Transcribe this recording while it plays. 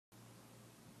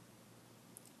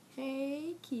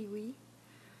Kiwi.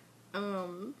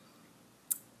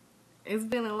 It's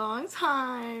been a long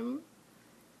time,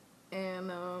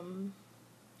 and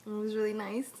it was really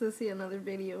nice to see another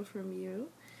video from you.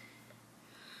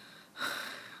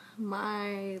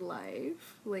 My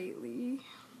life lately.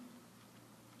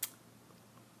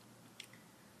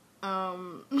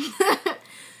 So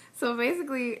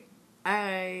basically,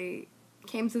 I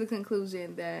came to the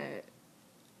conclusion that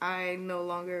I no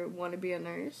longer want to be a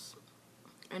nurse.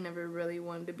 I never really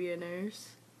wanted to be a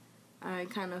nurse. I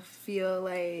kind of feel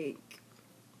like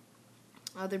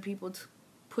other people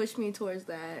push me towards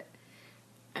that,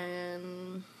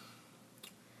 and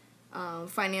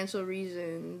financial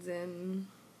reasons and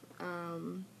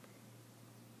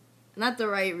not the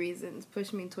right reasons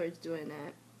push me towards doing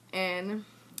that. And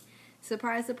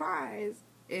surprise, surprise,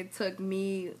 it took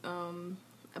me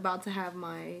about to have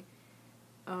my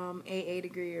AA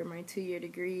degree, or my 2-year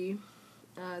degree,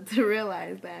 to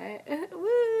realize that.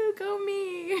 Woo, go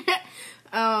me.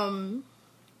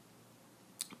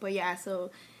 But yeah,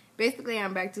 so basically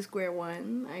I'm back to square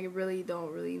one. I really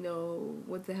don't know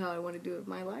what the hell I want to do with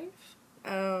my life.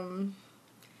 I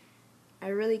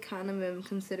really kind of am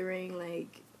considering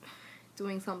like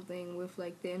doing something with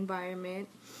like the environment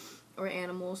or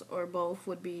animals, or both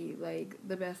would be like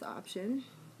the best option.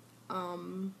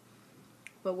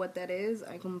 But what that is,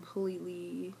 I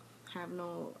completely have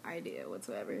no idea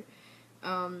whatsoever.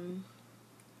 I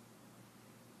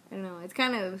don't know, it's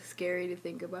kind of scary to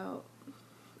think about.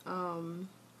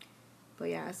 But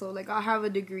yeah, so like I'll have a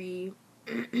degree,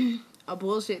 a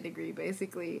bullshit degree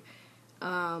basically,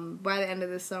 by the end of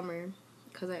the summer,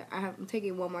 because I'm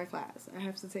taking one more class. I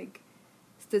have to take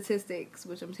statistics,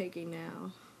 which I'm taking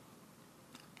now,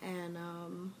 and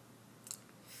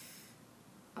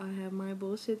I have my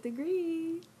bullshit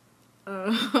degree.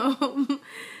 But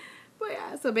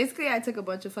yeah, so basically I took a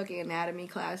bunch of fucking anatomy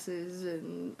classes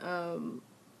and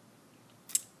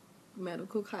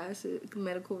medical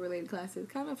related classes,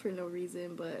 kind of for no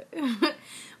reason, but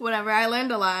whatever. I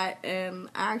learned a lot,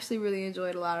 and I actually really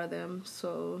enjoyed a lot of them,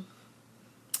 so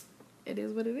it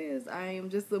is what it is. I am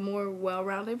just a more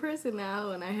well-rounded person now,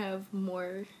 and I have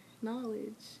more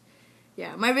knowledge.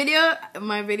 Yeah, my video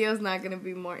is not gonna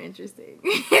be more interesting.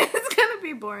 It's gonna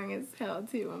be boring as hell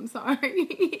too. I'm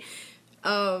sorry.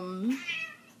 Oh,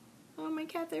 my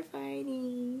cats are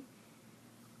fighting.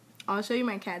 I'll show you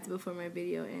my cats before my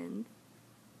video ends.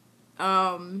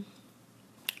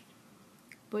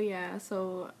 But yeah,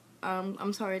 so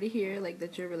I'm sorry to hear like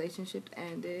that your relationship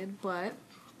ended, but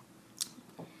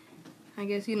I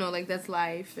guess, you know, like that's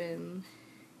life, and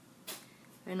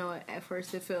I know at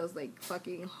first it feels like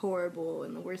fucking horrible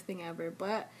and the worst thing ever,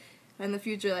 but in the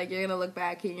future, like, you're gonna look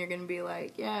back and you're gonna be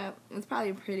like, yeah, it's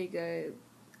probably pretty good.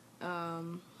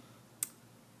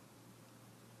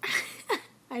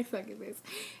 I suck at this.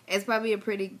 It's probably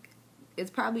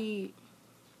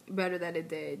better that it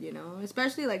did, you know?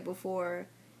 Especially, like, before,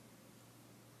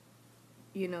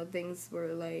 you know, things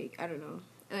were, like, I don't know.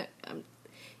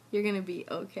 You're gonna be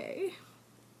okay.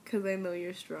 Because I know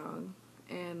you're strong.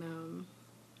 And,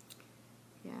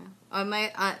 yeah.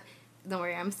 Don't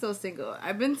worry, I'm still single.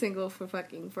 I've been single for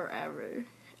fucking forever.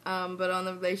 But on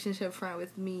the relationship front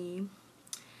with me,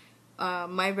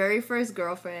 my very first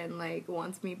girlfriend, like,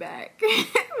 wants me back.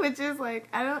 Which is, like,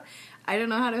 I don't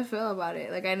know how to feel about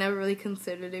it. Like, I never really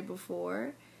considered it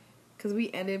before, because we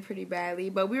ended pretty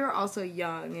badly. But we were also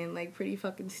young and, like, pretty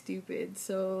fucking stupid.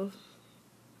 So,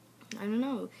 I don't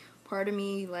know. Part of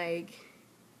me, like,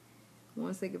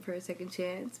 wants to give her a second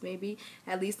chance, maybe.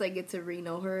 At least, like, get to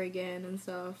re-know her again and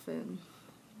stuff, and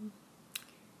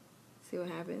see what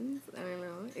happens. I don't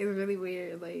know. It's really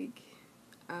weird, like,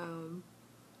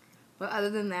 but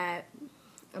other than that,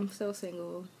 I'm still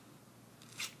single.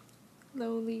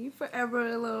 Lonely, forever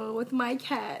alone with my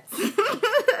cats.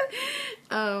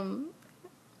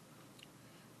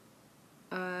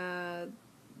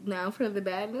 Now for the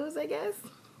bad news, I guess.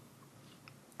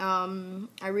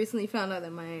 I recently found out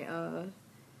that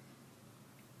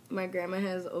my grandma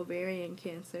has ovarian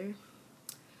cancer,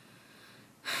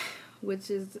 which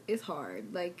is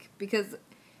hard, like, because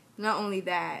not only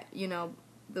that, you know,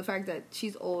 the fact that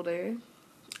she's older,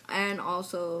 and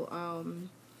also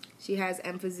she has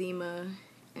emphysema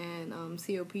and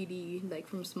COPD, like,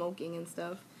 from smoking and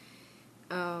stuff.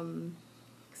 So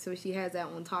she has that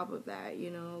on top of that, you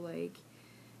know, like,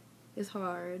 it's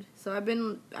hard. So I've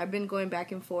been going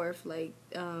back and forth, like,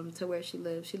 to where she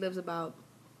lives. She lives about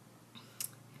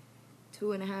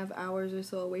 2.5 hours or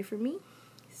so away from me.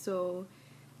 So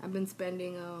I've been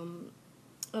spending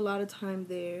a lot of time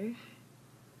there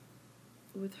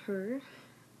with her.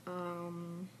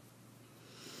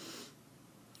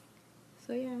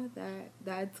 So yeah,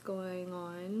 that's going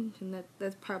on, and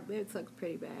that's probably, it sucks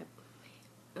pretty bad.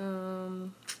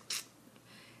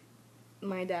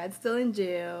 My dad's still in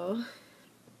jail.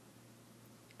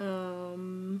 I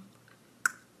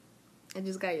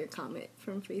just got your comment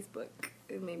from Facebook.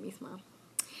 It made me smile.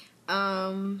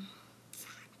 My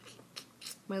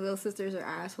little sisters are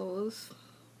assholes.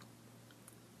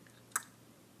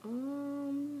 So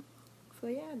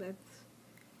yeah, that's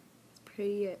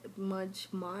pretty much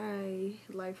my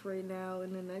life right now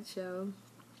in a nutshell.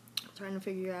 I'm trying to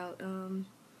figure out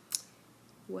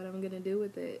what I'm gonna do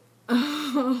with it.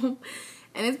 And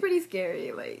it's pretty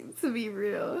scary, like, to be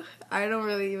real. I don't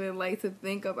really even like to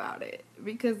think about it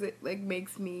because it, like,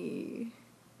 makes me,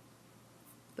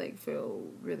 like, feel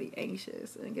really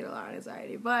anxious and get a lot of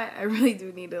anxiety. But I really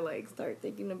do need to, like, start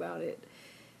thinking about it.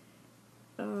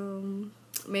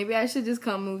 Maybe I should just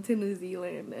move to New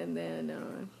Zealand, and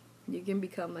then you can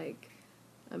become, like,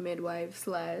 a midwife /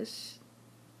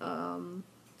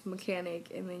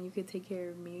 mechanic, and then you could take care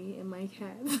of me and my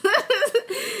cats.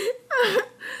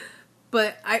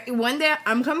 But one day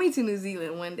I'm coming to New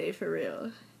Zealand one day for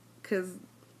real, cause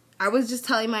I was just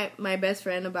telling my best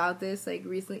friend about this, like,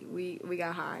 recently. We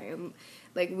got high, and,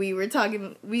 like, we were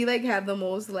talking, we, like, have the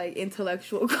most, like,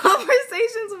 intellectual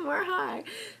conversations when we're high.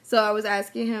 So I was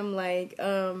asking him, like,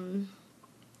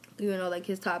 like,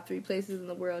 his top 3 places in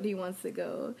the world he wants to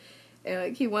go. And,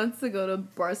 like, he wants to go to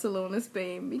Barcelona,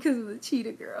 Spain because of the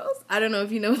Cheetah Girls. I don't know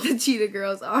if you know what the Cheetah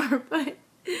Girls are, but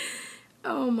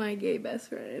oh, my gay best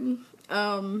friend.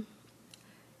 And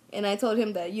I told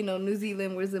him that, New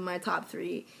Zealand was in my top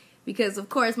 3 because, of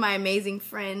course, my amazing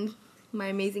friend, my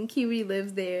amazing kiwi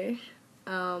lives there.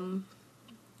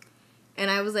 And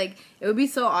I was like, it would be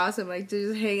so awesome, like, to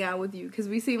just hang out with you because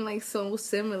we seem, like, so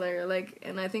similar, like,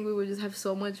 and I think we would just have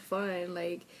so much fun,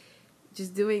 like,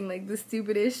 just doing, like, the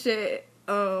stupidest shit.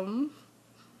 But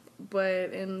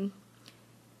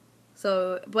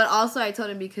also I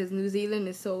told him because New Zealand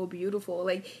is so beautiful.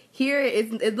 Like, here,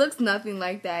 it looks nothing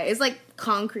like that. It's, like,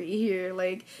 concrete here.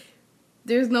 Like,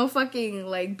 there's no fucking,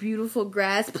 like, beautiful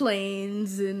grass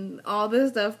plains and all the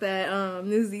stuff that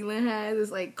New Zealand has. It's,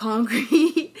 like,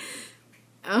 concrete.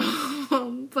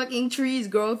 Fucking trees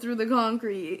grow through the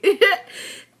concrete.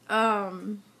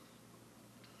 But,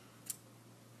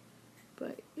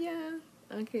 yeah.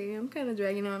 Okay, I'm kind of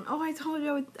dragging on. Oh, I told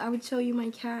you I would show you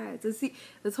my cats.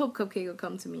 Let's hope Cupcake will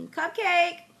come to me.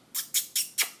 Cupcake!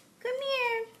 Come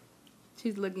here!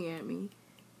 She's looking at me.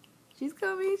 She's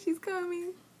coming.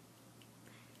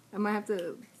 I might have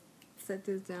to set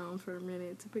this down for a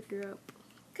minute to pick her up.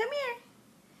 Come here!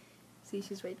 See,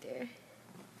 she's right there.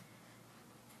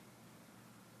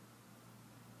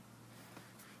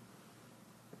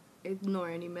 Ignore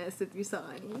any mess if you saw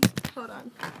any. Hold on.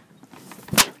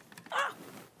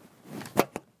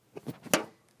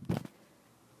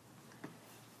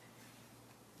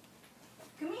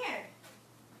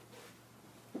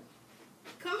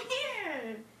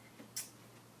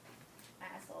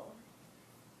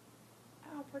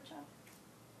 Poor child.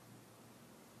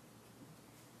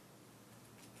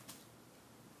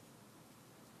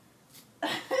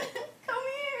 Come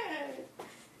here.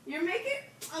 You're making.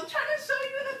 I'm trying to show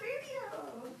you in a video.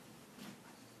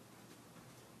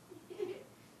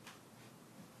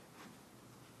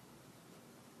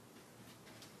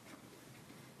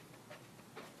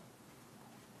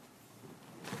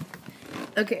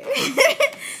 Okay.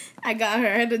 I got her.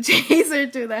 I had to chase her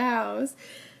to the house,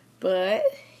 but.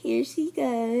 Here she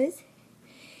goes.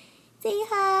 Say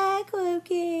hi,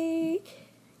 Cupcake.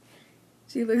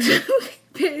 She looks really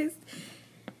pissed.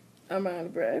 I'm out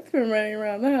of breath from running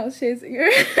around the house chasing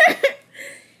her.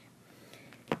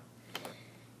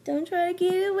 Don't try to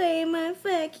get away, my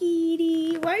fat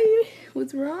kitty.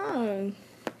 What's wrong?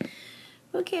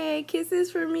 Okay,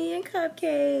 kisses for me and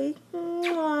Cupcake.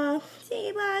 Mwah.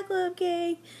 Say bye,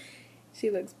 Cupcake. She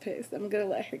looks pissed. I'm gonna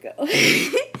let her go.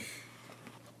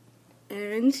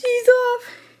 And she's off.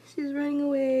 She's running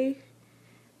away.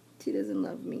 She doesn't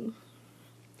love me.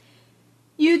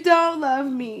 You don't love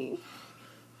me.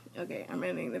 Okay, I'm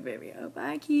ending the video.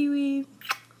 Bye, Kiwi.